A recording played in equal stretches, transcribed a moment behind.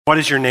What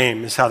is your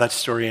name is how that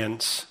story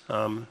ends.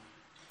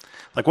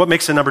 Like what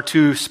makes a number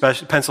 2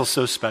 pencil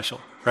so special,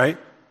 right?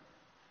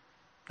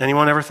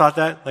 Anyone ever thought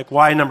that? Like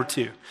why number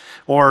 2?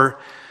 Or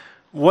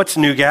what's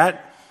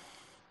nougat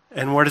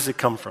and where does it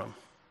come from?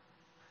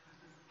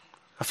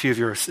 A few of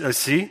you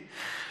see?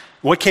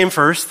 What came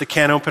first, the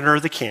can opener or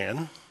the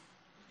can?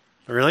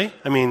 Really?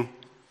 I mean,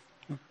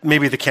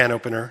 maybe the can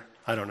opener.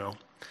 I don't know.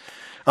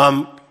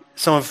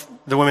 Some of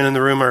the women in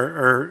the room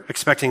are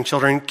expecting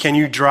children. Can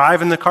you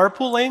drive in the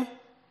carpool lane?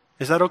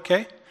 Is that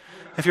okay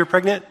if you're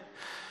pregnant?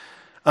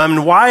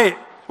 Why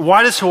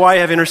does Hawaii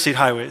have interstate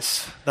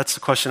highways? That's the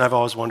question I've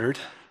always wondered.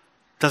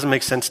 Doesn't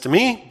make sense to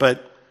me,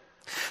 but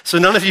so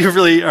none of you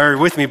really are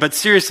with me. But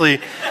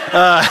seriously,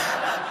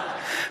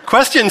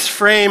 questions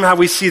frame how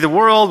we see the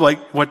world, like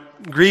what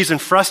grieves and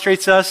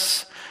frustrates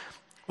us,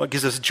 what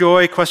gives us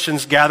joy.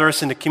 Questions gather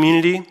us into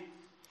community.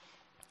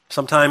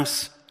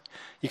 Sometimes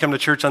you come to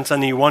church on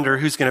Sunday, you wonder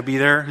who's going to be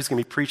there, who's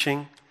going to be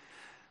preaching,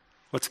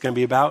 what's it going to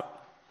be about.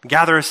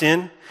 Gather us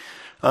in.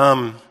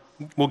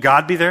 Will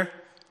God be there?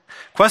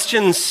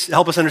 Questions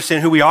help us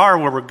understand who we are,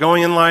 where we're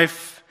going in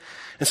life.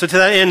 And so to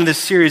that end, this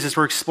series, as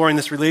we're exploring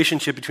this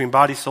relationship between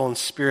body, soul, and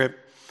spirit,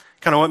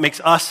 kind of what makes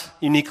us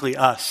uniquely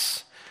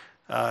us.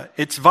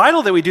 It's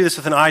vital that we do this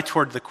with an eye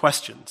toward the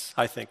questions,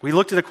 I think. We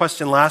looked at a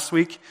question last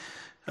week,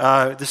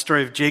 the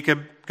story of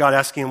Jacob, God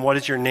asking him, what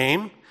is your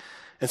name?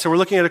 And so we're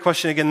looking at a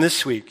question again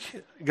this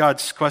week,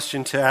 God's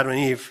question to Adam and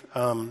Eve,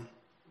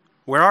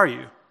 where are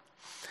you?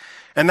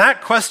 And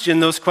that question,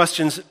 those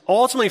questions,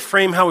 ultimately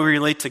frame how we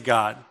relate to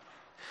God,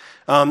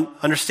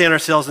 understand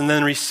ourselves, and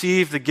then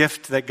receive the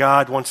gift that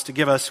God wants to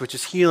give us, which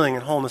is healing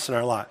and wholeness in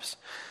our lives.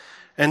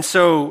 And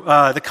so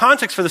the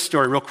context for the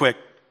story, real quick.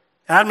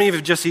 Adam and Eve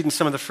have just eaten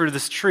some of the fruit of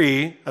this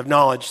tree of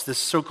knowledge, this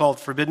so-called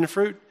forbidden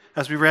fruit,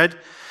 as we read,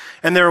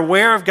 and they're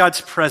aware of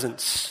God's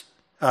presence.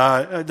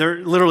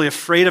 They're literally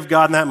afraid of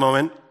God in that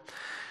moment,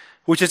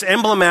 which is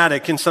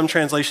emblematic in some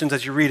translations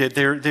as you read it.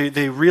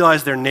 They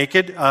realize they're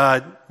naked.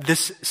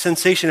 This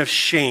sensation of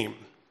shame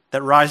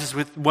that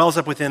wells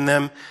up within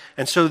them.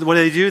 And so what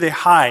do? They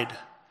hide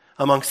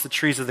amongst the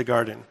trees of the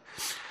garden.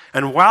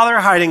 And while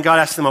they're hiding, God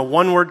asks them a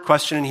one-word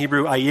question in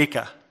Hebrew,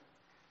 ayeka.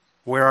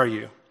 Where are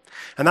you?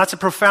 And that's a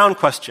profound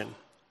question,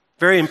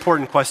 very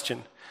important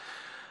question.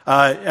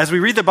 As we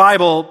read the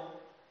Bible,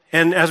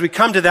 and as we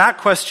come to that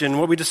question,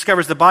 what we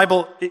discover is the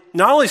Bible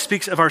not only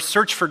speaks of our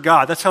search for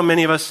God. That's how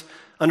many of us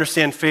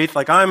understand faith.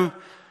 Like I'm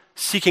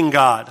seeking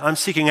God. I'm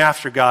seeking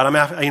after God.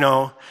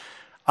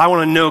 I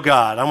want to know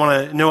God. I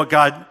want to know what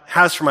God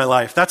has for my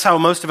life. That's how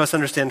most of us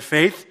understand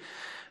faith.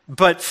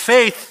 But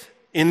faith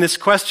in this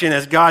question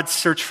as God's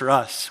search for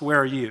us. Where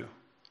are you?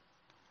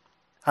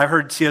 I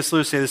heard C.S.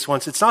 Lewis say this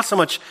once. It's not so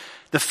much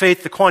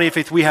the quantity of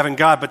faith we have in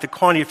God, but the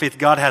quantity of faith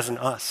God has in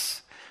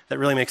us that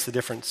really makes the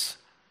difference.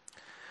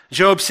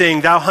 Job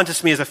saying, thou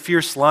huntest me as a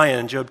fierce lion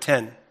in Job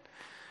 10.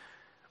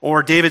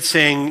 Or David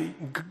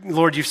saying,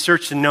 Lord, you've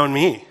searched and known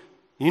me.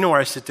 You know where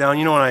I sit down.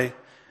 You know when I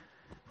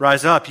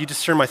rise up. You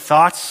discern my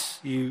thoughts.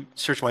 You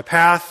search my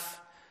path.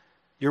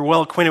 You're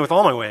well acquainted with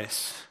all my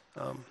ways.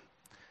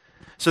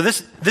 So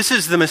this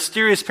is the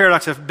mysterious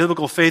paradox of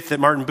biblical faith that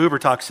Martin Buber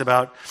talks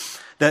about,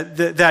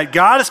 that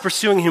God is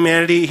pursuing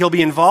humanity. He'll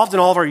be involved in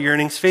all of our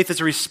yearnings. Faith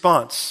is a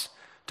response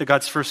to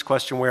God's first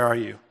question, where are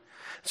you?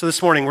 So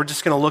this morning, we're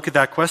just going to look at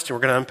that question.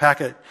 We're going to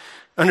unpack it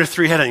under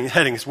 3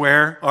 headings.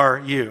 Where are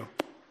you?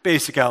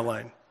 Basic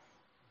outline.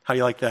 How do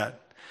you like that?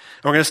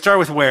 And we're going to start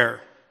with where.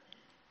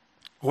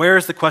 Where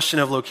is the question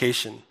of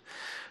location?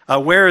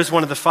 Where is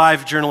one of the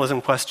 5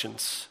 journalism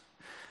questions,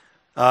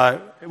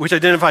 which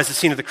identifies the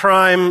scene of the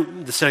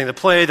crime, the setting of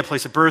the play, the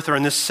place of birth, or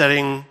in this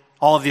setting,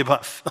 all of the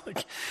above.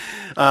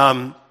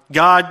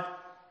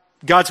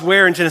 God's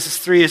where in Genesis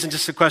 3 isn't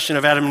just a question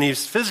of Adam and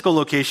Eve's physical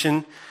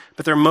location,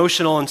 but their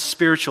emotional and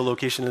spiritual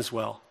location as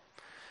well.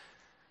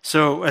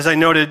 So, as I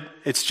noted,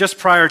 it's just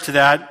prior to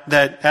that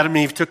Adam and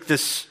Eve took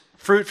this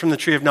fruit from the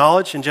tree of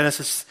knowledge in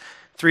Genesis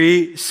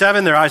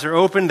 3:7. Their eyes are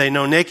opened, they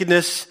know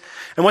nakedness.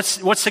 And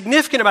what's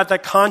significant about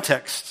that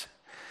context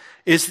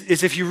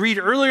is if you read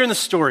earlier in the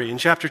story, in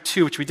chapter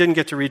 2, which we didn't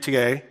get to read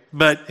today,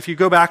 but if you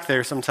go back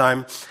there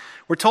sometime,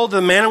 we're told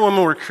the man and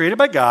woman were created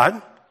by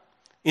God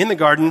in the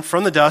garden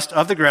from the dust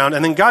of the ground,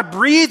 and then God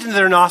breathed into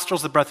their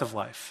nostrils the breath of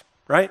life,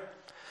 right?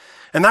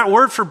 And that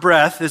word for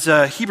breath is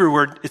a Hebrew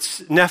word,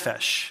 it's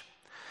nephesh.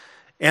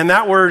 And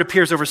that word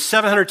appears over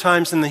 700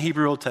 times in the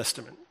Hebrew Old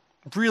Testament.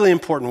 Really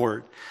important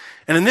word.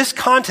 And in this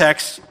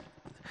context,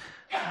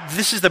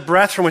 this is the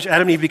breath from which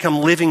Adam and Eve become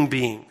living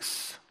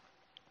beings.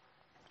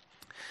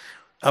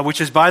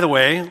 Which is, by the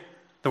way,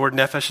 the word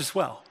nephesh as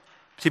well.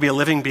 To be a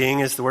living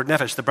being is the word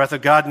nephesh. The breath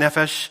of God,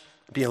 nephesh.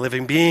 Be a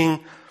living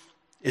being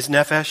is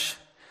nephesh.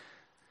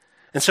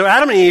 And so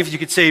Adam and Eve, you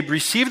could say,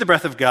 receive the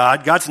breath of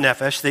God, God's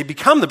nephesh. They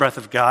become the breath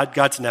of God,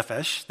 God's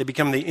nephesh. They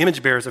become the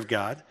image bearers of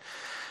God.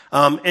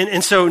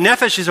 And so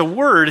nephesh is a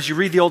word, as you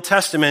read the Old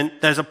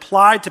Testament, that is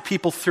applied to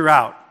people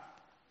throughout.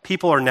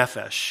 People are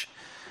nephesh.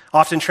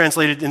 Often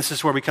translated, and this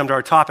is where we come to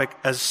our topic,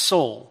 as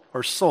soul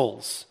or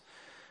souls.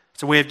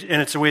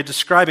 It's a way of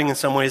describing in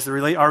some ways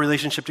our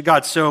relationship to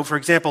God. So, for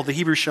example, the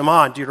Hebrew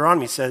Shema in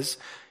Deuteronomy says,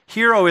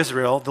 "Hear, O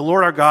Israel, the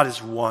Lord our God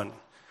is one.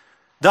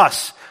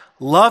 Thus,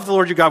 love the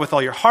Lord your God with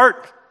all your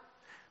heart,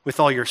 with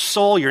all your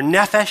soul, your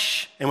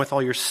nephesh, and with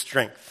all your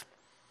strength."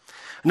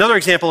 Another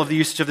example of the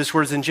usage of this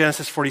word is in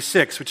Genesis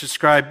 46, which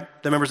described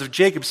the members of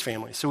Jacob's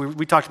family. So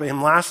we talked about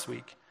him last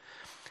week.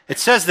 It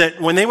says that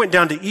when they went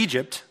down to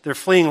Egypt, they're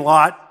fleeing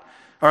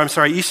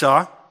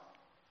Esau.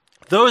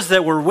 Those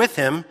that were with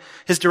him,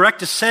 his direct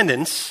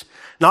descendants,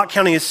 not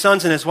counting his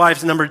sons and his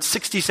wives, numbered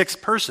 66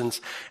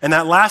 persons. And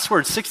that last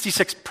word,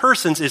 66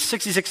 persons, is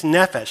 66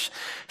 nephesh.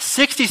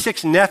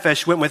 66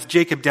 nephesh went with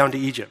Jacob down to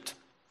Egypt.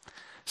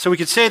 So we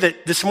could say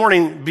that this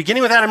morning,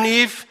 beginning with Adam and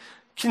Eve,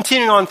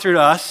 continuing on through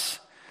to us,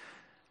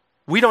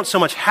 we don't so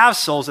much have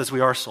souls as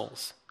we are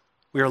souls.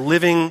 We are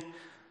living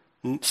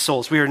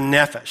souls. We are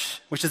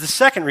nephesh, which is the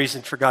second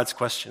reason for God's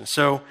question.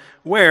 So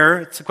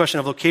it's a question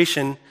of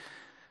location.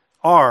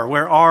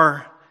 Where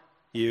are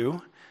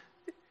you?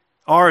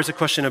 Is a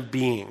question of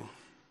being.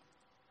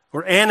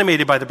 We're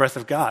animated by the breath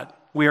of God.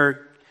 We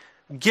are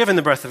given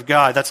the breath of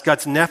God. That's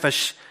God's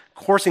nephesh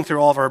coursing through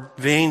all of our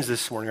veins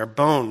this morning, our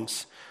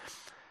bones.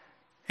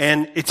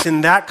 And it's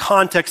in that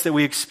context that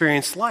we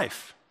experience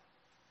life.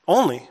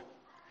 Only.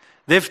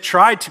 They've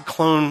tried to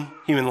clone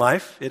human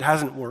life. It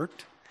hasn't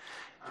worked.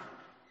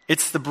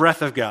 It's the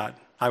breath of God,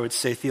 I would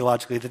say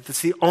theologically, that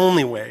that's the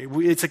only way.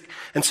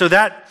 And so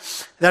that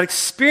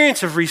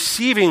experience of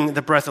receiving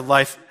the breath of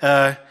life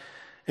and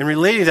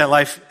relating that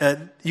life,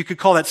 you could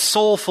call that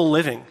soulful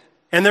living.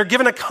 And they're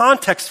given a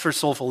context for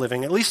soulful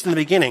living, at least in the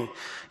beginning.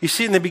 You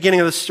see it in the beginning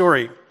of the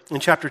story,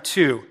 in chapter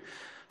 2.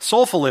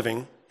 Soulful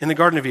living in the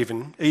Garden of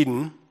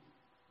Eden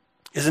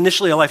is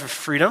initially a life of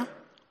freedom.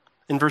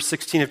 In verse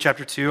 16 of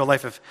chapter 2, a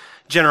life of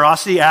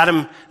generosity.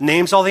 Adam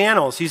names all the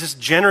animals. He's just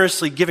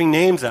generously giving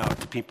names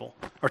out to people,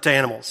 or to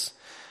animals.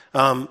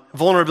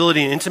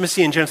 Vulnerability and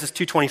intimacy in Genesis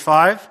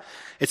 2:25.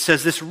 It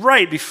says this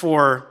right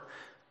before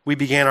we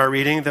began our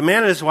reading. The man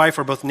and his wife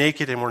were both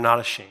naked and were not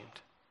ashamed.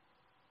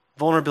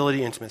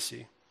 Vulnerability,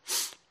 intimacy.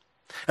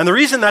 And the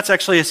reason that's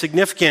actually a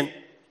significant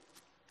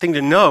thing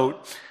to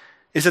note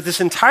is that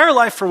this entire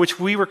life for which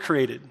we were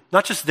created,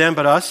 not just them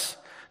but us,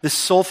 this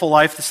soulful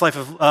life, this life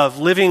of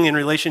living in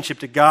relationship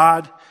to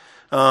God,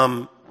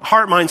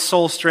 heart, mind,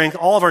 soul, strength,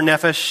 all of our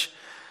nephesh,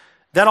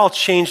 that all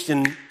changed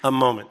in a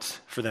moment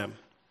for them.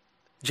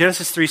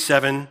 Genesis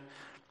 3:7,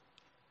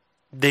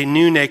 they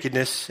knew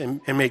nakedness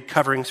and made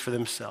coverings for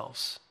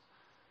themselves.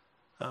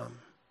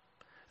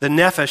 The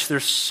nephesh,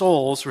 their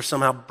souls, were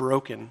somehow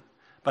broken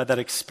by that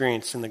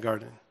experience in the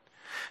garden.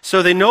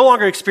 So they no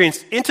longer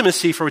experienced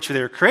intimacy for which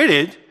they were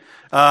created.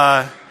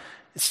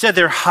 Instead,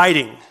 they're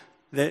hiding.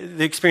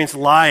 They experience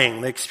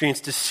lying. They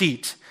experience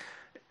deceit.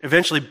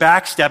 Eventually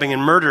backstabbing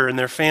and murder in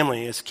their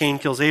family as Cain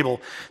kills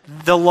Abel.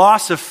 The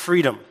loss of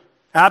freedom.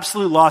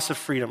 Absolute loss of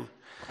freedom.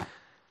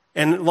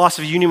 And loss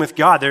of union with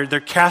God. They're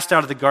cast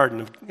out of the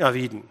Garden of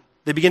Eden.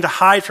 They begin to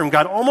hide from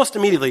God almost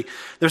immediately.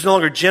 There's no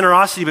longer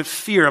generosity but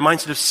fear, a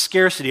mindset of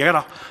scarcity. I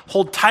got to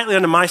hold tightly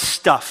onto my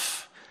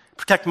stuff.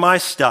 Protect my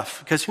stuff.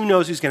 Because who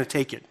knows who's going to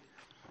take it.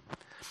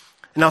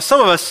 And now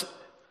some of us,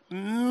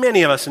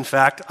 many of us in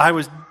fact, I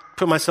would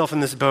put myself in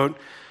this boat,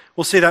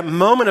 will say that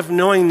moment of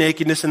knowing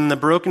nakedness and the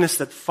brokenness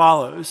that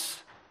follows,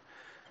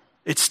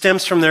 it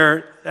stems from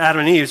their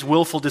Adam and Eve's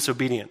willful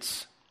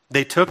disobedience.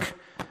 They took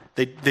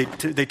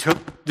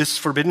this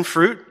forbidden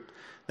fruit.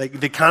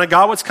 They kind of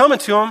got what's coming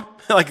to them.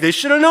 Like they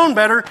should have known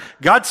better.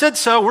 God said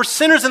so. We're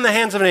sinners in the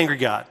hands of an angry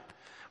God.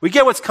 We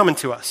get what's coming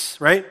to us,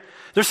 right?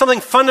 There's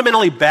something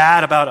fundamentally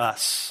bad about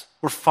us.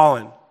 We're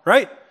fallen,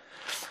 right?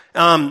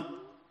 And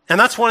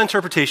that's one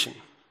interpretation.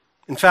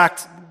 In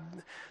fact,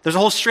 there's a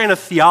whole strand of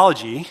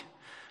theology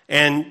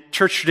and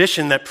church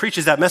tradition that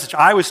preaches that message.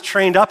 I was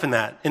trained up in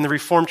that, in the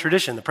Reformed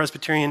tradition, the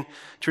Presbyterian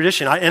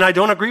tradition, and I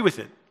don't agree with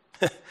it.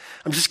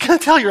 I'm just going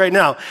to tell you right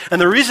now.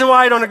 And the reason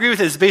why I don't agree with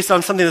it is based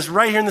on something that's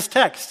right here in this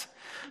text,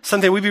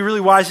 something we'd be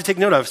really wise to take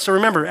note of. So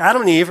remember,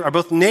 Adam and Eve are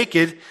both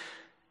naked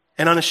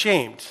and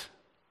unashamed.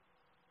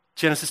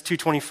 Genesis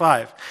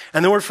 2:25.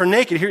 And the word for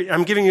naked, here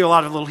I'm giving you a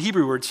lot of little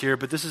Hebrew words here,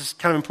 but this is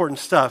kind of important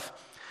stuff.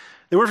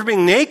 The word for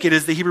being naked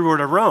is the Hebrew word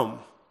arom.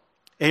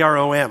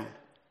 A-R-O-M.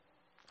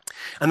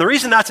 And the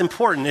reason that's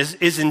important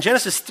is in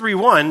Genesis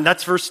 3:1,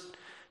 that's verse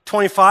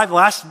 25, the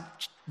last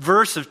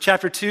verse of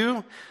chapter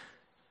 2.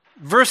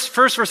 First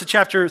verse of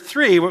chapter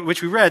 3,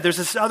 which we read, there's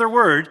this other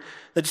word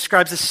that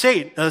describes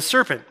the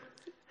serpent.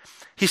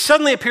 He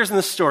suddenly appears in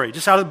the story,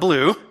 just out of the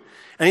blue,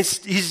 and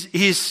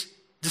he's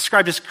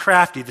described as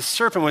crafty. The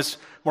serpent was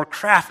more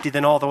crafty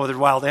than all the other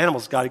wild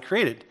animals God had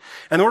created.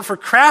 And the word for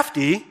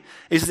crafty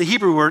is the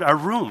Hebrew word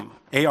arum,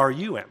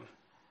 A-R-U-M.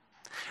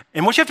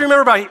 And what you have to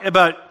remember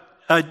about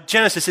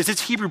Genesis is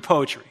it's Hebrew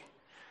poetry.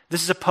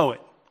 This is a poet.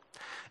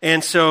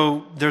 And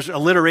so there's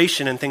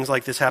alliteration and things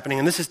like this happening,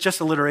 and this is just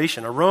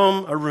alliteration.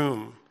 Arom,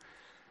 arum.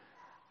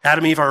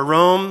 Adam and Eve are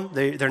arom.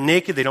 They're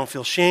naked. They don't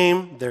feel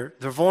shame. They're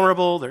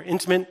vulnerable. They're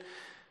intimate.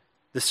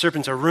 The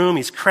serpent's arum.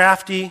 He's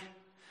crafty.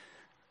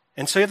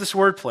 And so you have this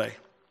wordplay.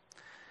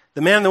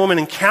 The man and the woman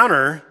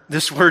encounter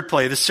this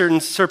wordplay, the certain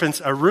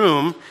serpent's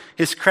arum,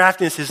 his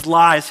craftiness, his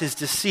lies, his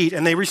deceit,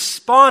 and they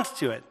respond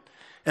to it,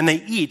 and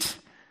they eat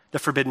the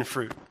forbidden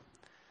fruit.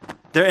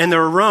 And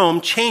their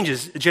arome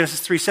changes,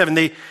 Genesis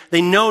 3:7.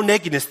 They know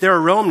nakedness. Their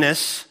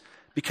aromeness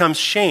becomes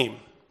shame,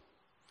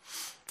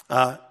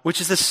 which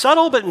is a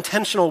subtle but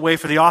intentional way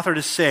for the author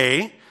to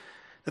say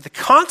that the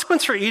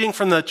consequence for eating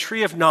from the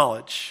tree of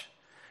knowledge,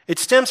 it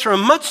stems from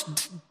a much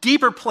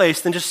deeper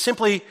place than just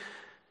simply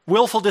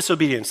willful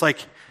disobedience. Like,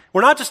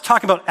 we're not just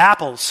talking about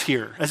apples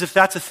here, as if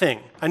that's a thing.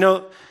 I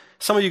know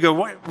some of you go,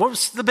 what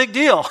was the big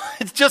deal?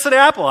 It's just an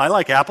apple. I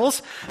like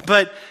apples.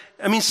 But,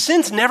 I mean,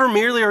 sin's never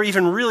merely or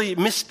even really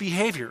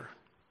misbehavior.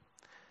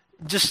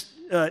 Just,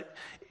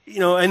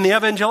 in the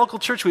evangelical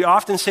church, we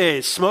often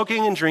say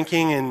smoking and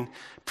drinking and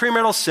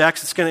premarital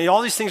sex,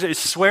 all these things,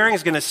 swearing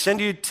is going to send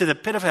you to the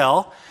pit of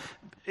hell.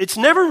 It's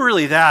never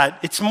really that.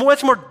 It's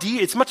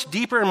much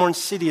deeper and more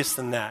insidious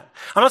than that.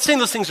 I'm not saying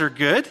those things are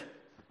good.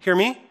 Hear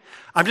me?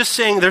 I'm just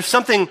saying there's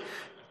something,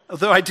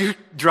 although I do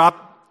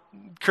drop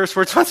curse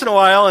words once in a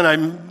while and I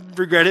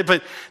regret it,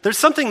 but there's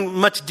something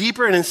much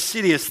deeper and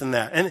insidious than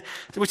that. And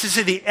which is to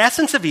say the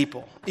essence of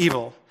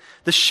evil,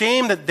 the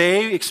shame that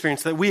they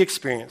experience, that we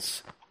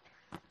experience,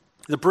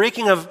 the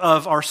breaking of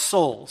our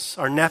souls,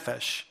 our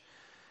nephesh,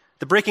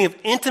 the breaking of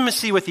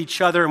intimacy with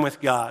each other and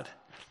with God,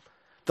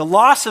 the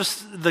loss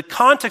of the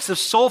context of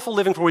soulful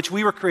living for which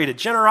we were created,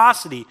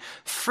 generosity,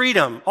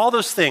 freedom, all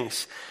those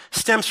things,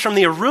 stems from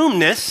the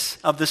arumness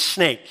of the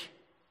snake.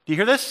 Do you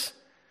hear this?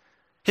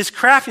 His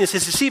craftiness,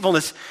 his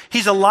deceitfulness.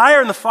 He's a liar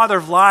and the father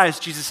of lies,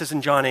 Jesus says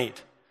in John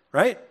 8,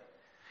 right?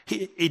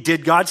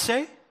 Did God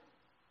say?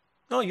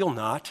 No, you'll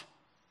not.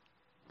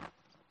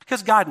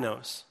 Because God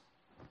knows.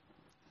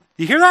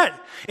 You hear that?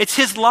 It's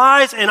his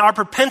lies and our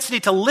propensity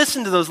to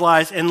listen to those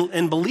lies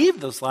and believe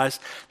those lies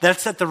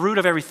that's at the root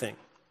of everything.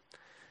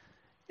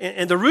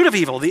 And the root of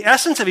evil, the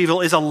essence of evil,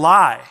 is a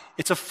lie.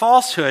 It's a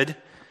falsehood,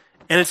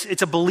 and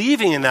it's a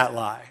believing in that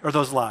lie or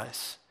those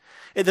lies.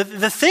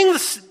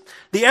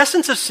 The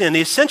essence of sin, the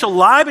essential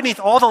lie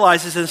beneath all the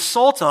lies, is an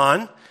assault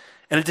on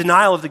and a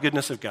denial of the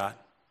goodness of God.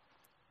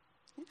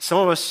 Some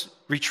of us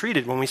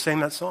retreated when we sang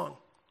that song.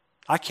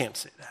 I can't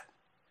say that.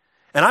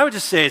 And I would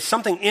just say it's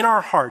something in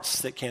our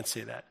hearts that can't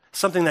say that.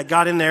 Something that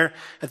got in there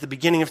at the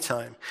beginning of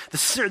time. The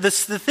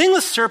thing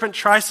the serpent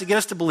tries to get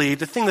us to believe,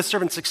 the thing the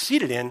serpent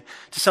succeeded in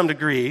to some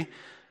degree,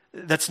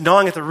 that's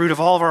gnawing at the root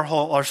of all of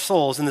our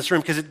souls in this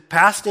room, because it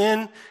passed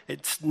in,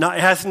 it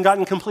hasn't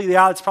gotten completely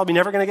out, it's probably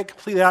never going to get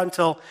completely out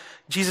until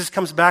Jesus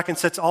comes back and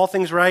sets all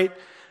things right.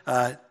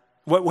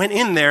 What went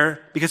in there,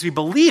 because we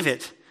believe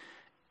it,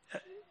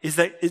 is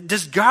that,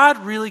 does God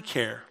really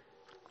care?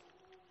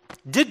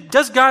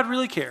 Does God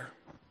really care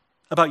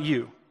about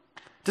you?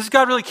 Does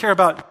God really care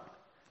about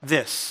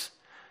this?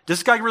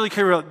 Does God really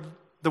care about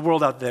the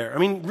world out there? I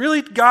mean,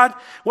 really, God,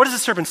 what does the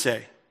serpent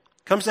say?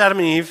 Comes to Adam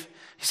and Eve.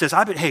 He says,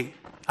 I've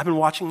been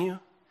watching you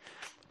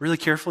really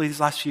carefully these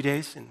last few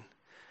days, and,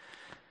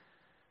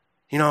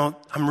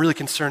 I'm really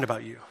concerned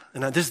about you.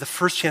 And this is the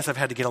first chance I've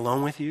had to get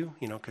alone with you,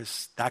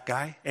 because that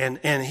guy, and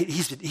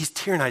he's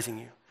tyrannizing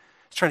you.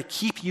 He's trying to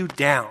keep you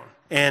down,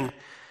 and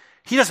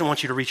he doesn't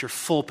want you to reach your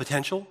full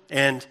potential,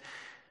 and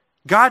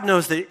God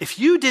knows that if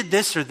you did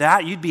this or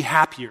that, you'd be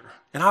happier,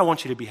 and I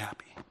want you to be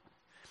happy.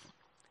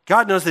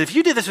 God knows that if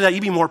you did this or that,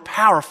 you'd be more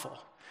powerful,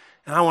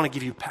 and I want to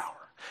give you power.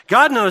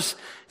 God knows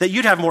that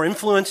you'd have more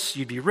influence,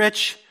 you'd be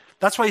rich.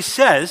 That's why he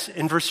says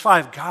in verse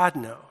 5, God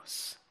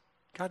knows.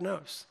 God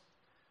knows.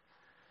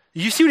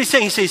 You see what he's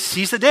saying? He says,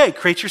 seize the day,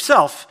 create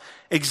yourself,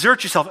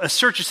 exert yourself,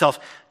 assert yourself.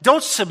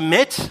 Don't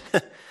submit.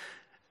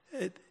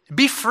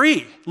 Be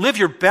free. Live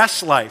your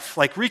best life,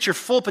 reach your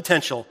full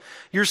potential.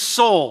 Your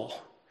soul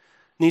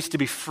needs to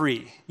be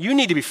free. You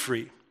need to be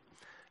free.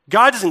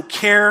 God doesn't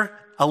care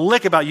a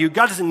lick about you.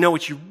 God doesn't know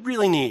what you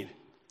really need.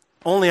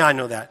 Only I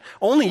know that.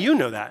 Only you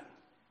know that.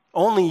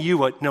 Only you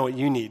know what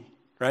you need,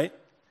 right?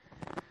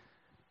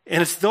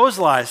 And it's those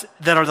lies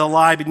that are the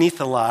lie beneath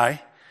the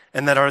lie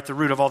and that are at the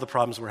root of all the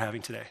problems we're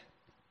having today.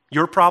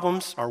 Your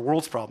problems, our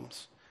world's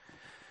problems.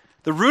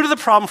 The root of the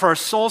problem for our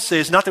souls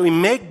is not that we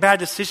make bad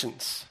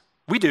decisions.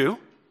 We do.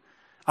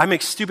 I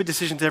make stupid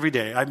decisions every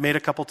day. I've made a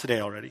couple today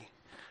already.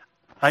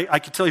 I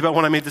could tell you about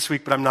one I made this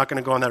week, but I'm not going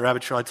to go on that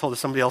rabbit trail I told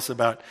somebody else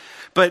about.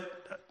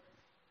 But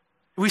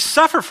we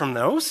suffer from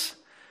those.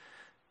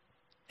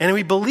 And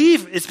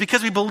it's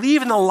because we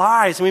believe in the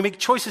lies and we make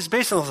choices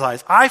based on those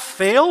lies. I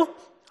fail,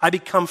 I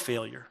become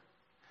failure.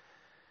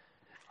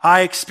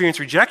 I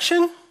experience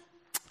rejection,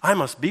 I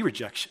must be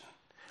rejection.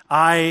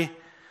 I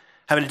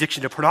have an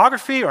addiction to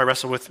pornography, or I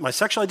wrestle with my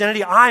sexual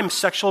identity, I'm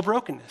sexual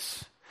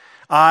brokenness.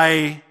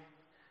 I'm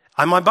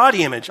my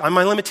body image, I'm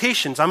my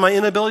limitations, I'm my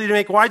inability to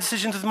make wise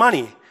decisions with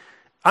money.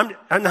 I'm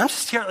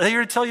just here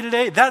to tell you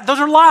today, those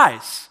are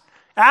lies.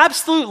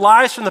 Absolute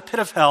lies from the pit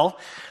of hell.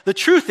 The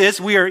truth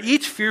is, we are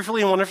each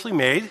fearfully and wonderfully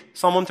made,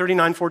 Psalm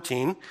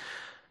 139:14.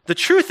 The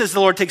truth is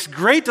the Lord takes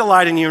great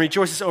delight in you and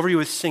rejoices over you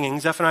with singing,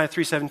 Zephaniah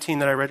 3:17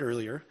 that I read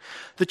earlier.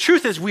 The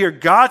truth is we are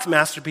God's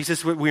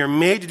masterpieces. We are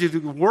made to do the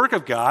work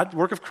of God,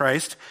 work of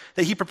Christ,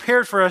 that he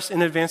prepared for us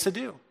in advance to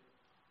do.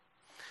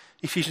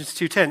 Ephesians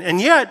 2:10. And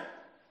yet,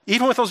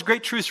 even with those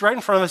great truths right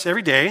in front of us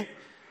every day,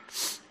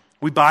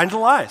 we buy into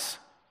lies.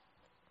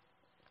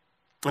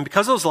 And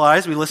because of those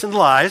lies, we listen to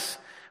lies,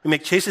 we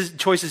make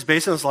choices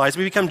based on those lies,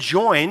 we become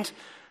joined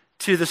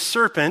to the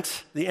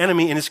serpent, the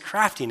enemy, in his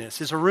craftiness,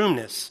 his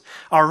roomness.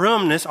 Our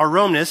roomness,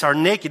 our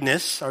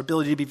nakedness, our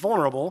ability to be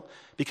vulnerable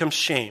becomes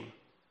shame,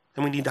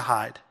 and we need to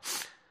hide.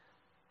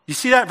 You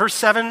see that? Verse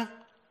 7,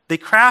 they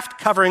craft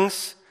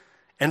coverings,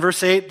 and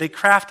verse 8, they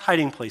craft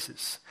hiding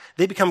places.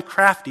 They become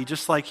crafty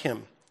just like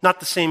him. Not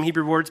the same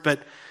Hebrew words,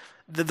 but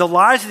the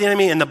lies of the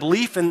enemy and the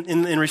belief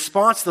in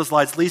response to those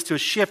lies leads to a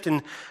shift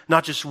in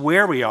not just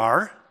where we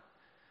are,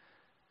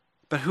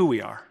 but who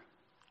we are.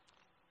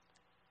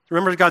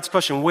 Remember God's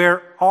question,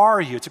 where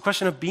are you? It's a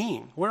question of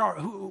being.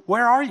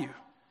 Where are you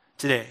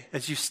today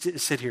as you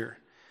sit here?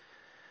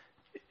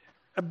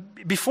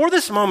 Before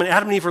this moment,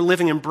 Adam and Eve were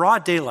living in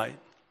broad daylight,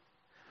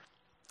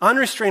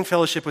 unrestrained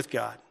fellowship with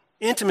God,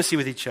 intimacy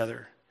with each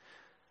other,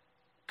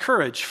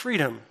 courage,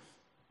 freedom,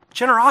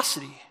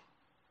 generosity.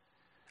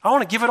 I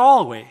want to give it all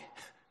away.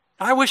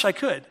 I wish I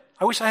could.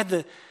 I wish I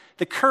had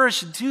the courage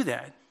to do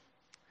that.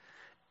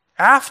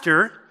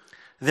 After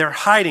they're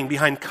hiding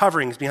behind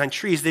coverings, behind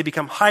trees, they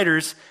become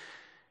hiders.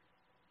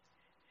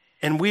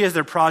 And we as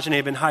their progeny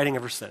have been hiding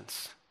ever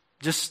since.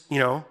 Just,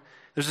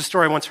 there's a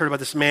story I once heard about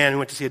this man who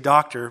went to see a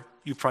doctor.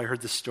 You've probably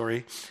heard this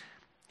story.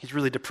 He's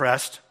really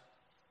depressed.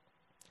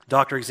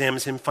 Doctor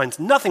examines him, finds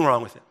nothing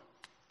wrong with him.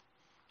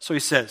 So he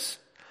says,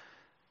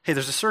 hey,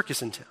 there's a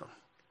circus in town.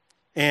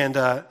 And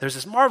there's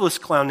this marvelous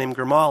clown named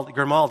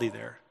Grimaldi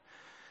there.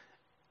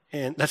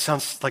 And that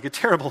sounds like a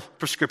terrible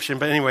prescription,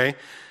 but anyway,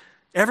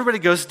 everybody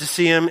goes to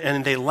see him,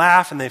 and they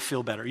laugh, and they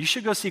feel better. You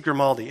should go see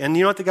Grimaldi. And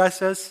you know what the guy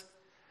says?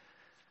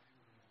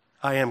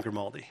 I am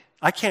Grimaldi.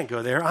 I can't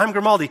go there. I'm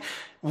Grimaldi.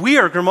 We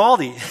are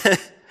Grimaldi.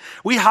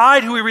 We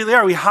hide who we really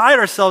are. We hide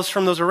ourselves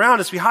from those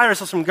around us. We hide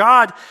ourselves from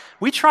God.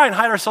 We try and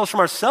hide ourselves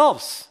from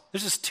ourselves.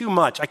 There's just too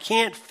much. I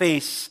can't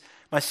face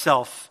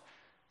myself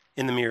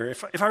in the mirror.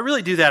 If I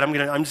really do that,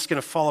 I'm just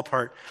going to fall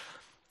apart.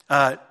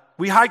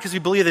 We hide because we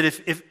believe that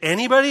if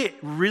anybody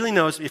really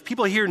knows, if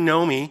people here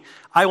know me,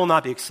 I will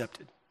not be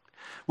accepted.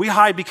 We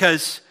hide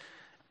because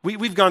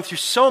we've gone through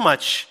so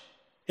much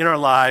in our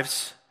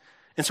lives,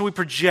 and so we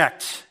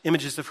project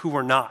images of who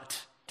we're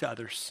not to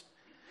others.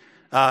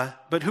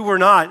 But who we're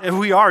not and who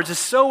we are is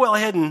just so well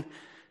hidden,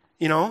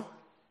 It's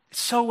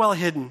so well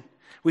hidden.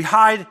 We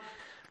hide,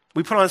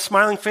 we put on a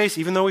smiling face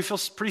even though we feel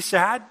pretty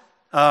sad.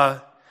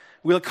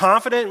 We look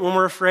confident when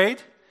we're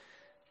afraid.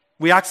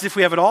 We act as if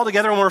we have it all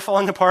together when we're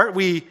falling apart.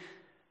 We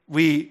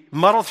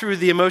muddle through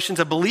the emotions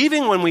of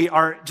believing when we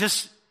are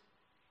just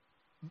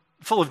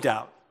full of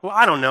doubt. Well,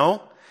 I don't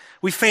know.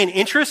 We feign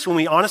interest when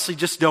we honestly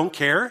just don't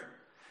care.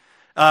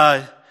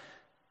 I'm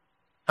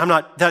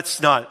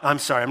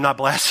sorry, I'm not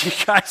blasting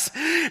you guys.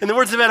 In the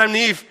words of Adam and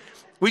Eve,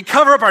 we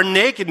cover up our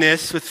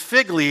nakedness with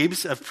fig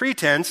leaves of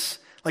pretense,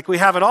 like we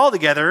have it all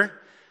together,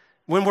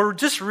 when we're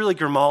just really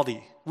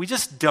Grimaldi. We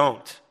just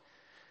don't.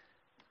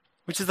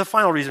 Which is the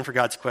final reason for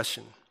God's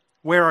question.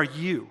 Where are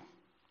you?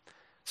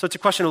 So it's a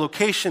question of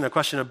location, a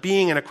question of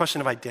being, and a question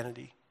of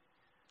identity.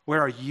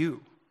 Where are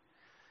you?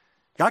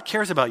 God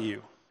cares about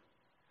you.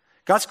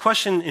 God's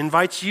question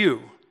invites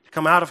you to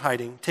come out of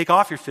hiding, take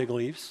off your fig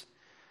leaves,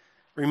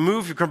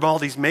 remove your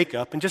Grimaldi's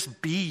makeup, and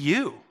just be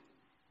you.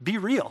 Be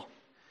real.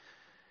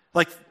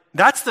 Like,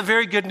 that's the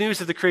very good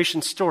news of the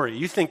creation story.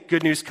 You think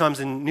good news comes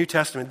in New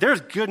Testament.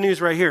 There's good news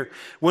right here.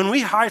 When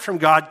we hide from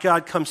God,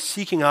 God comes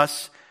seeking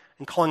us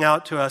and calling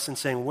out to us and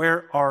saying,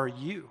 where are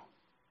you?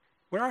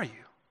 Where are you?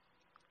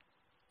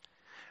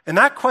 And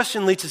that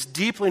question leads us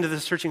deeply into the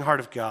searching heart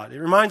of God. It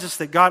reminds us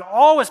that God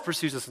always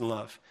pursues us in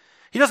love.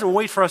 He doesn't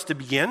wait for us to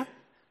begin,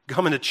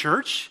 coming to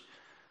church,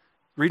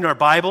 reading our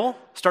Bible,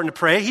 starting to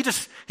pray. He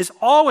just is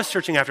always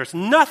searching after us.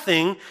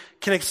 Nothing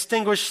can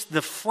extinguish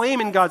the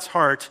flame in God's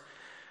heart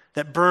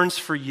that burns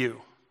for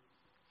you.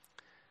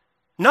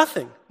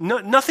 Nothing.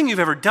 Nothing you've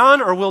ever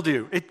done or will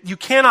do. You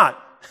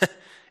cannot.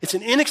 It's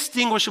an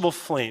inextinguishable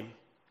flame.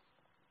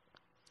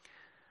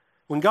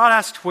 When God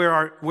asks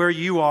where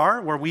you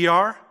are, where we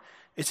are,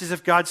 it's as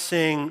if God's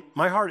saying,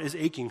 my heart is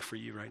aching for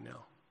you right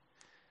now.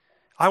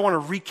 I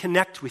want to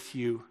reconnect with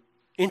you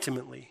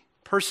intimately,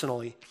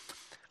 personally.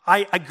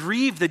 I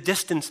grieve the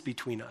distance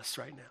between us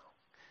right now.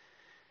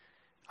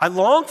 I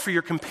long for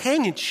your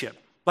companionship.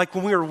 Like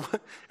when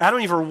Adam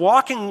and Eve were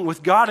walking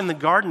with God in the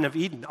Garden of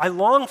Eden. I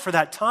long for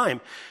that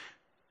time.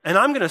 And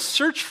I'm going to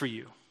search for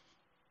you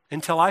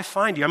until I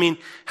find you. I mean,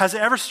 has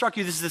it ever struck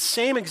you this is the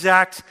same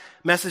exact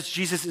message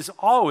Jesus is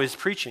always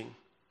preaching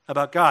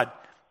about God?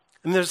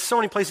 And there's so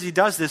many places he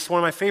does this. One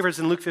of my favorites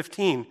in Luke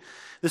 15.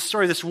 This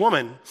story of this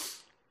woman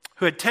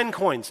who had 10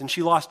 coins and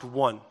she lost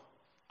one,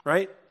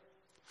 right?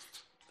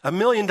 $1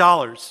 million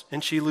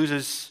and she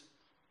loses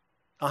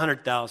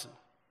 100,000.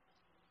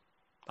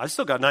 I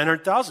still got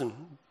 900,000.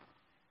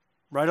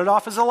 Write it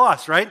off as a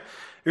loss, right?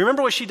 You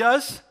remember what she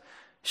does?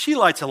 She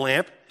lights a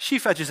lamp. She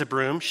fetches a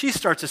broom. She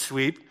starts a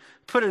sweep.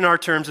 Put it in our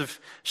terms of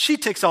she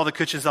takes all the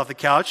cushions off the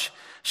couch.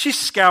 She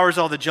scours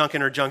all the junk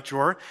in her junk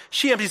drawer.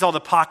 She empties all the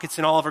pockets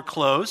in all of her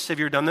clothes. Have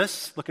you ever done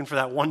this? Looking for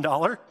that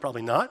 $1?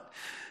 Probably not.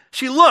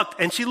 She looked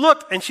and she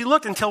looked and she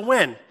looked until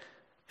when?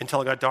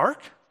 Until it got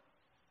dark?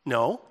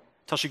 No.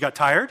 Until she got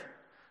tired?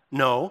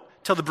 No.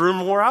 Until the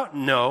broom wore out?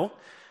 No.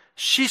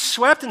 She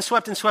swept and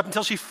swept and swept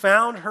until she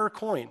found her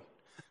coin.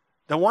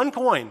 The one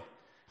coin.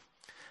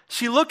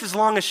 She looked as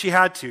long as she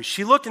had to.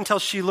 She looked until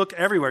she looked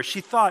everywhere.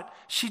 She thought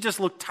she just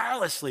looked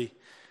tirelessly.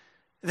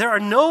 There are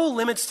no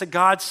limits to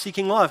God's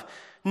seeking love.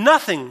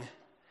 Nothing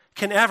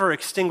can ever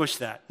extinguish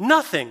that.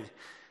 Nothing.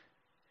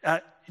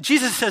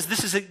 Jesus says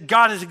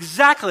God is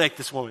exactly like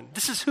this woman.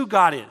 This is who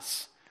God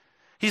is.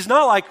 He's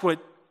not like what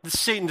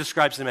Satan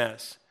describes him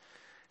as.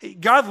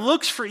 God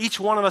looks for each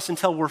one of us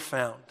until we're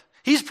found.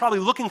 He's probably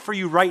looking for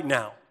you right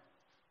now.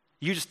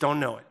 You just don't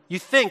know it. You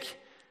think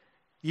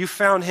you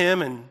found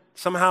him and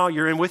somehow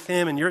you're in with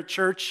him and you're at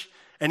church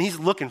and he's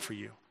looking for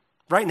you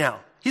right now.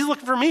 He's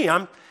looking for me.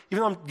 Even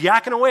though I'm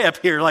yakking away up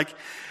here. Like,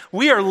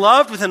 we are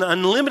loved with an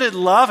unlimited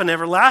love, an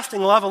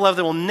everlasting love, a love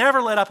that will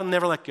never let up and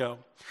never let go.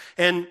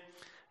 And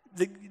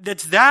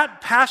that's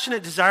that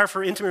passionate desire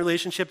for intimate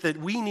relationship that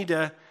we need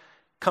to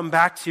come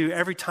back to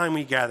every time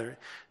we gather.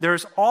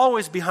 There's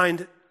always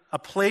behind a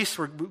place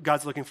where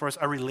God's looking for us,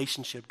 a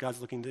relationship God's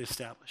looking to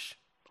establish.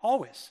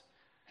 Always.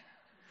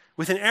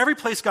 Within every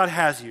place God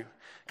has you,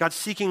 God's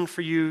seeking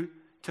for you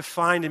to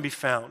find and be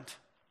found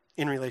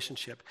in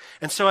relationship.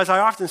 And so, as I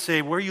often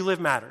say, where you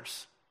live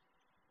matters.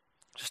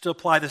 Just to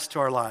apply this to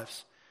our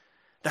lives.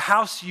 The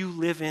house you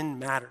live in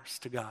matters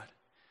to God.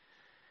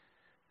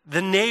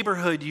 The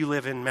neighborhood you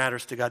live in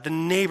matters to God. The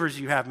neighbors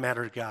you have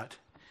matter to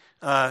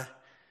God.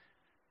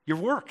 Your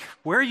work,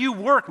 where you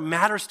work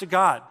matters to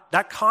God.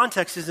 That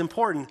context is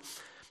important.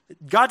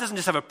 God doesn't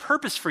just have a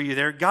purpose for you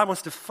there. God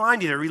wants to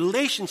find you there.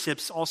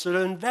 Relationships also to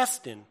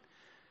invest in.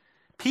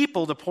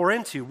 People to pour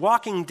into.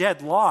 Walking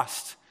dead,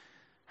 lost.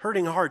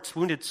 Hurting hearts,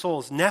 wounded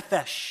souls.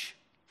 Nefesh.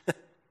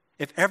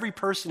 If every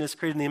person is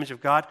created in the image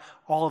of God,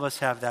 all of us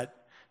have that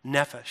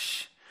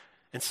nefesh.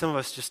 And some of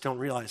us just don't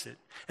realize it.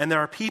 And there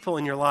are people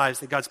in your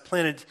lives that God's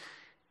planted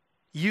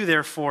you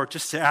there for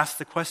just to ask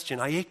the question,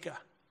 Ayeka,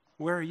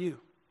 where are you?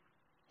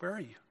 Where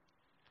are you?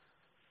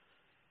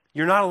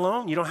 You're not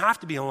alone. You don't have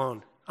to be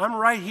alone. I'm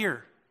right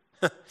here.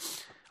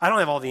 I don't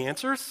have all the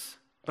answers,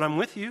 but I'm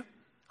with you.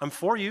 I'm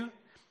for you.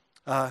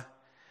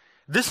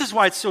 This is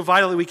why it's so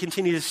vital that we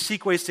continue to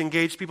seek ways to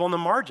engage people on the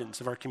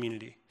margins of our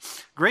community.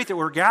 Great that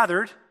we're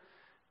gathered.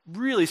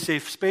 Really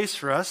safe space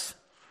for us.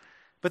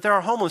 But there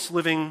are homeless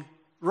living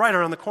right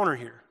around the corner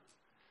here.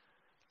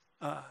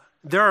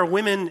 There are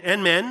women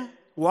and men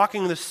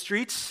walking the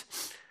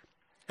streets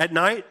at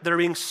night that are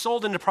being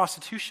sold into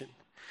prostitution.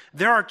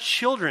 There are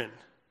children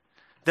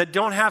that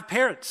don't have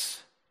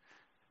parents.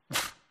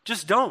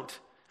 Just don't.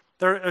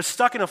 They're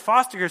stuck in a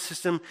foster care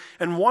system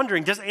and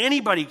wondering, does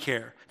anybody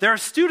care? There are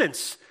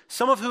students,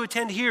 some of who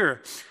attend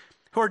here,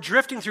 who are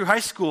drifting through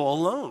high school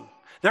alone.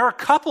 There are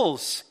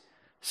couples,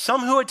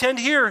 some who attend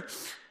here,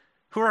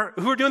 who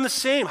are doing the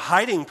same,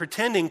 hiding,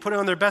 pretending, putting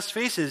on their best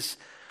faces,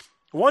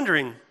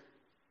 wondering,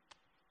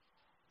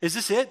 is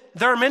this it?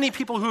 There are many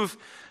people who've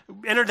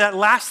entered that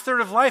last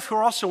third of life who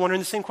are also wondering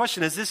the same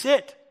question, is this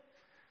it?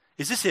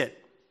 Is this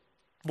it?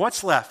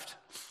 What's left?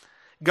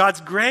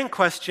 God's grand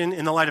question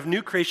in the light of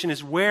new creation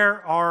is,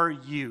 where are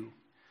you?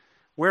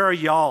 Where are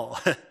y'all?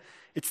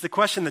 It's the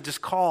question that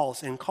just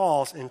calls and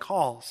calls and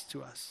calls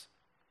to us.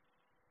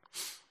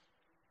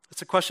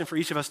 It's a question for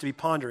each of us to be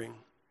pondering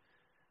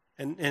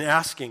and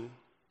asking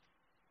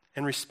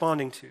and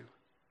responding to.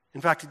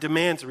 In fact, it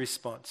demands a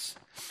response.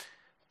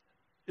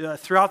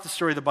 Throughout the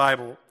story of the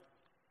Bible,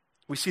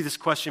 we see this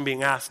question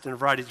being asked in a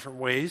variety of different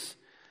ways.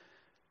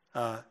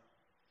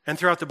 And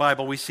throughout the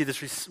Bible, we see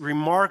this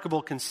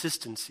remarkable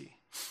consistency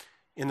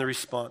in the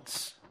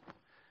response.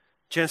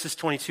 Genesis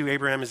 22,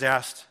 Abraham is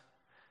asked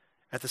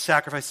at the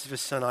sacrifice of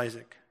his son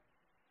Isaac.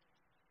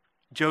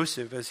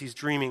 Joseph, as he's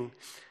dreaming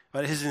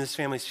about his and his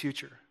family's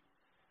future.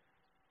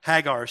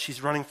 Hagar,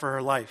 she's running for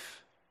her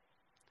life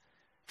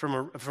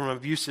from an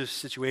abusive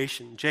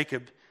situation.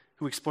 Jacob,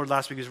 who we explored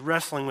last week, is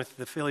wrestling with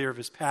the failure of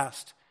his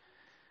past.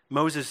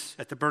 Moses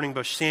at the burning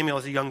bush. Samuel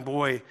as a young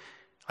boy.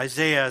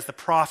 Isaiah as the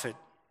prophet.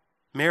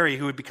 Mary,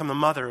 who would become the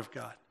mother of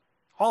God.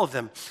 All of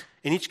them.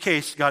 In each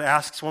case, God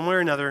asks one way or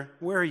another,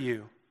 where are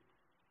you?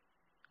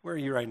 Where are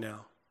you right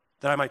now?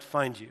 That I might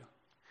find you,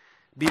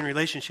 be in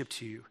relationship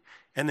to you,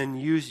 and then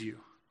use you.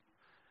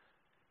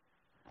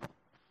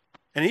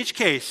 And in each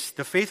case,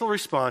 the faithful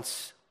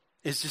response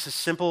is just a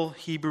simple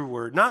Hebrew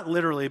word, not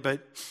literally, but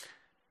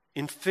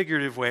in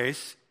figurative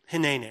ways,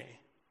 hinene.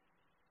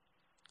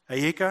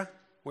 Ayeka,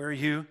 where are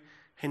you?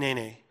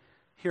 Hinene.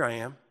 Here I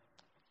am.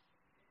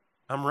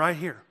 I'm right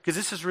here. Because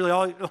this is really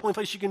the only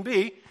place you can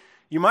be.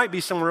 You might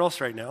be somewhere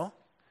else right now.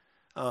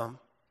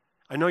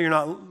 I know you're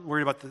not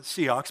worried about the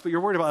Seahawks, but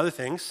you're worried about other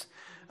things.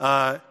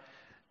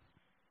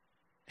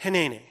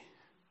 Hinene.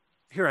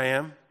 Here I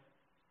am.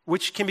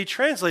 which can be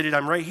translated,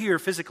 I'm right here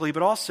physically,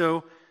 but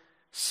also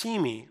see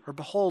me or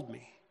behold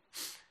me.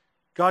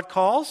 God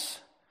calls,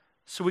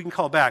 so we can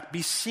call back.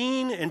 Be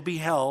seen and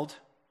beheld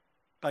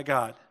by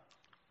God.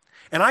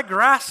 And I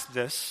grasped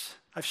this.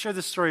 I've shared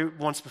this story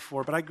once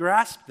before, but I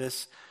grasped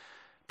this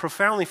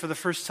profoundly for the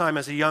first time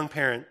as a young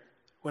parent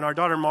when our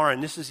daughter Mara,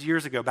 and this is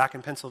years ago back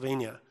in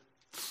Pennsylvania,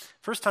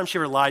 first time she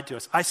ever lied to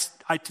us.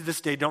 I to this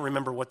day don't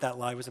remember what that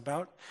lie was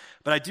about,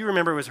 but I do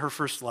remember it was her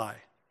first lie,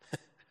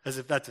 as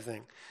if that's a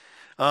thing.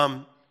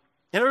 And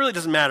it really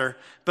doesn't matter,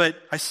 but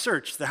I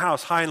searched the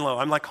house high and low.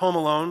 I'm like home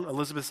alone.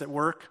 Elizabeth's at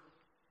work,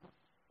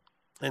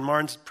 and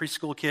Martin's a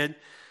preschool kid.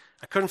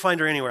 I couldn't find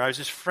her anywhere. I was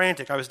just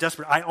frantic. I was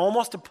desperate. I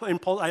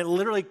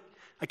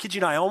kid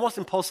you not, I almost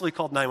impulsively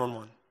called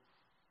 911.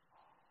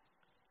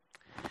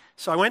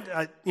 So I went,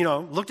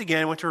 looked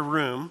again, went to her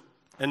room,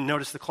 and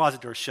noticed the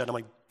closet door shut. I'm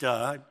like,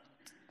 duh,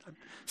 I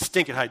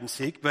stink at hide and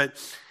seek. But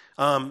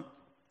I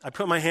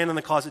put my hand on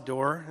the closet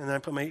door, and then I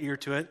put my ear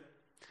to it,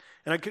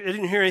 and I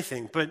didn't hear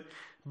anything.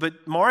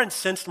 But Marin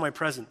sensed my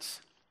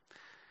presence.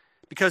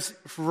 Because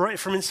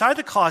from inside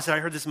the closet, I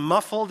heard this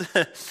muffled,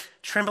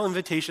 trembling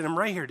invitation. I'm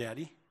right here,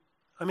 Daddy.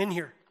 I'm in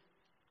here.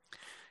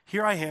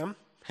 Here I am,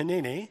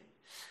 Hanene.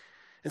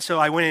 And so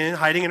I went in,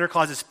 hiding in her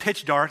closet. It's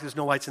pitch dark. There's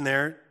no lights in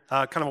there.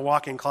 Kind of a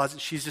walk-in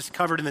closet. She's just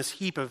covered in this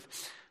heap of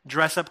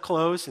dress-up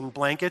clothes and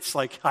blankets,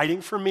 like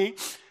hiding from me.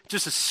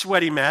 Just a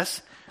sweaty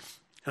mess.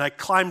 And I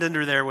climbed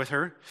under there with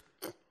her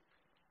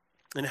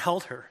and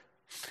held her.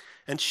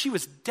 And she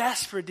was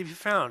desperate to be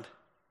found.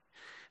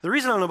 The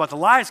reason I don't know about the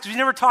lie is because we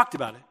never talked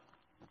about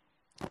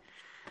it.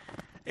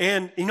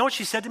 And you know what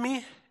she said to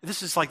me?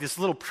 This is like this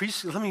little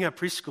preschool. Let me have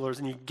preschoolers,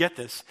 and you get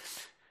this.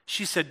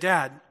 She said,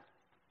 Dad,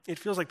 it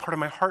feels like part of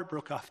my heart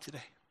broke off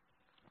today.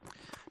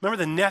 Remember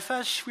the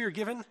nefesh we were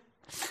given?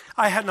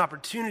 I had an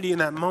opportunity in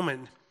that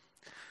moment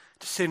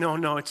to say,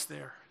 no, it's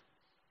there.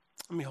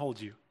 Let me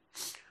hold you.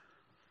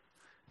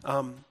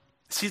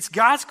 See, it's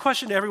God's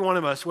question to every one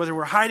of us, whether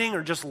we're hiding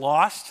or just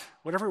lost,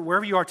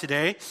 wherever you are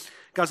today,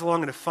 God's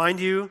longing to find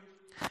you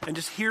and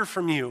just hear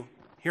from you.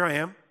 Here I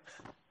am.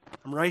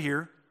 I'm right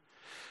here.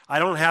 I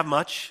don't have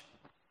much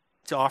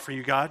to offer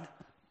you, God.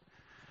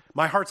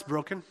 My heart's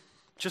broken,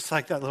 just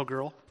like that little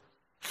girl.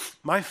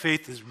 My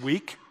faith is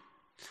weak.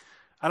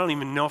 I don't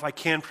even know if I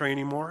can pray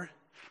anymore,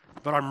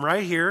 but I'm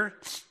right here.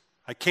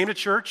 I came to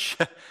church.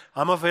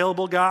 I'm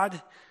available,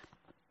 God.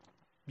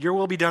 Your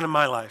will be done in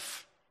my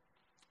life.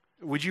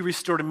 Would you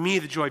restore to me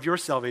the joy of your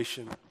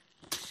salvation?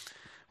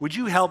 Would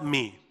you help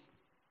me,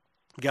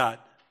 God?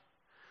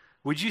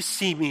 Would you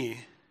see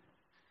me?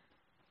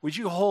 Would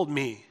you hold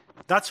me?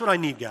 That's what I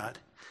need, God.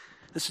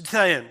 This is to the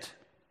end.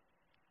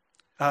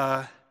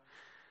 I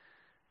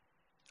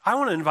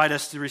want to invite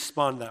us to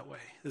respond that way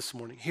this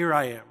morning. Here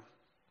I am.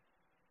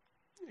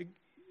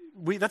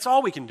 That's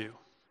all we can do.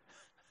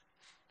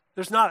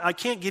 I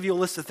can't give you a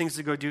list of things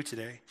to go do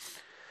today.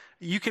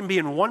 You can be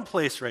in one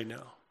place right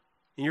now,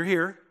 and you're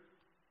here.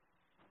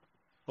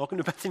 Welcome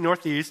to Bethany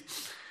Northeast.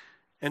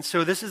 And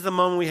so this is the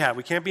moment we have.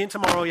 We can't be in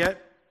tomorrow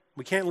yet.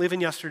 We can't live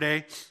in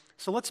yesterday.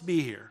 So let's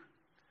be here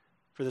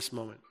for this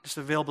moment, just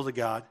available to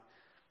God,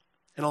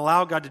 and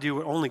allow God to do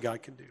what only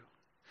God can do.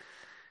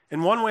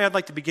 And one way I'd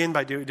like to begin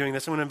by doing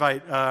this, I'm going to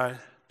invite our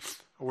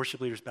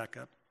worship leaders back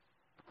up.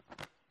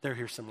 They're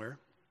here somewhere.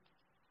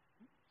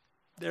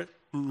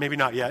 Maybe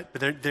not yet,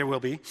 but there will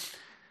be.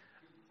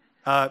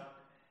 I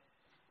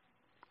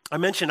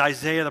mentioned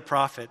Isaiah the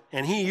prophet,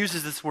 and he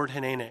uses this word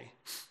Hanene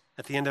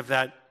at the end of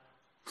that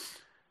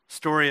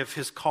story of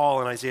his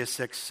call in Isaiah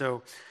 6.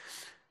 So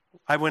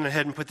I went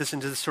ahead and put this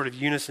into this sort of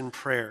unison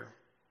prayer.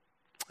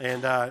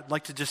 And I'd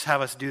like to just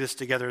have us do this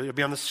together. It'll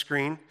be on the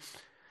screen.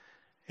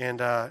 And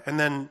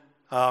then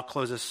I'll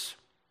close this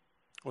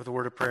with a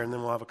word of prayer, and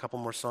then we'll have a couple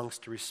more songs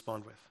to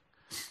respond with.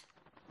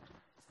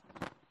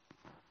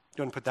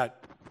 Go ahead and put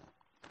that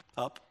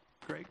up,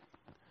 Greg.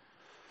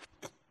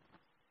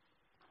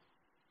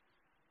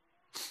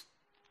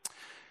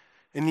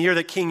 In the year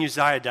that King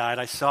Uzziah died,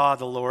 I saw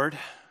the Lord,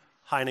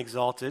 high and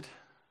exalted,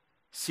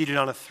 seated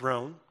on a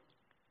throne,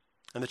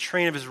 and the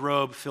train of his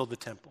robe filled the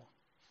temple.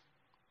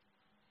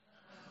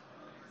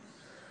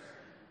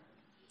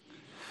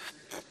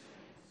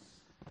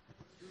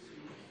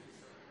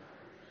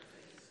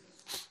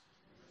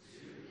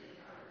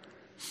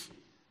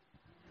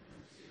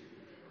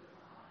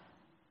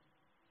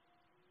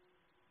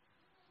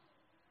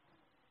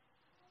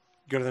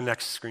 Go to the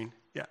next screen.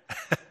 Yeah.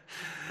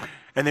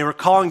 And they were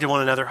calling to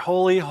one another,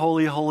 Holy,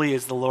 holy, holy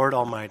is the Lord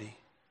Almighty.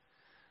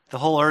 The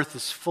whole earth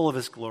is full of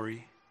his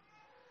glory.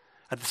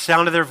 At the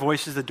sound of their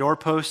voices, the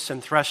doorposts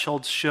and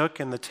thresholds shook,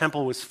 and the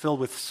temple was filled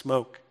with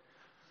smoke.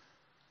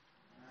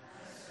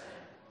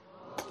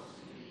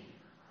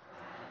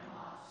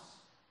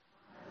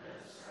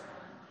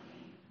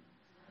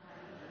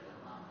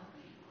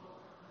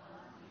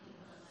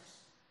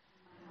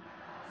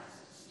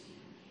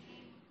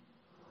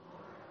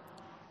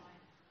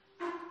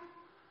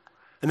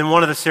 And then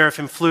one of the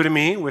seraphim flew to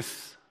me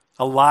with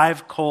a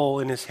live coal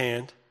in his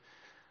hand,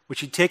 which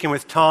he'd taken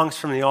with tongs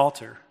from the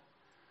altar.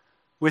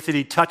 With it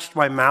he touched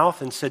my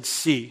mouth and said,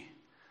 See.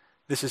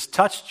 This has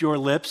touched your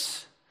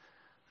lips.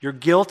 Your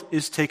guilt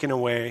is taken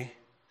away,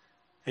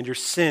 and your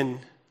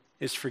sin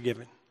is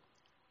forgiven.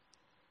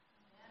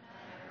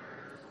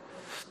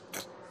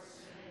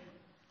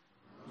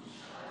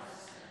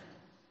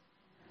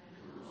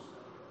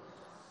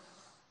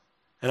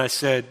 And I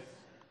said,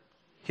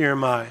 here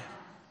am I,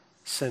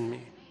 send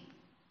me.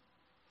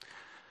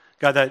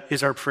 God, that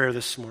is our prayer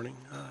this morning.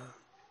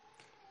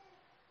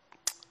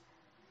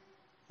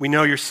 We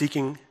know you're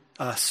seeking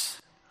us.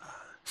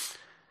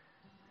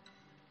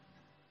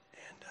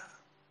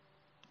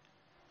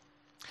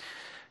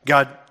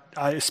 God,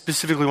 I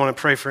specifically want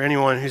to pray for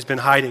anyone who's been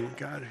hiding,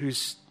 God,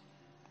 who's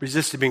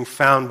resisted being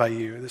found by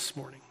you this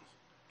morning.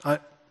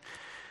 God,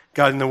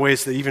 in the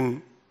ways that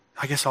even,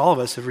 I guess all of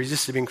us have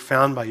resisted being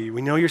found by you.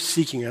 We know you're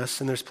seeking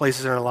us, and there's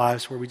places in our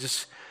lives where we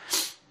just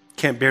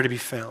can't bear to be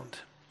found.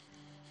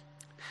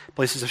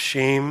 Places of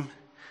shame,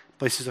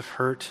 places of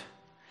hurt,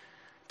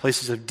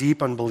 places of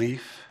deep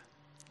unbelief.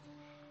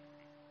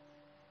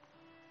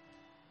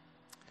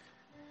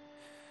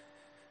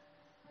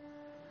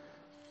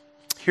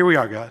 Here we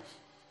are, God.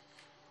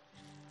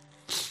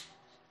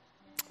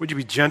 Would you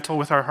be gentle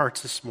with our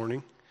hearts this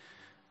morning?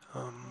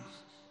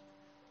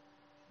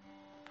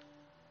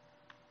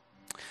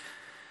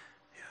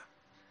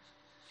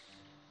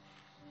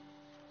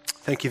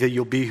 Thank you that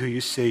you'll be who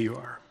you say you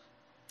are.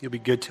 You'll be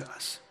good to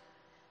us.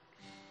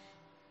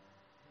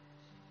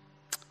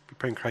 We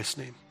pray in Christ's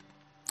name.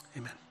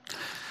 Amen.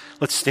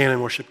 Let's stand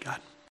and worship God.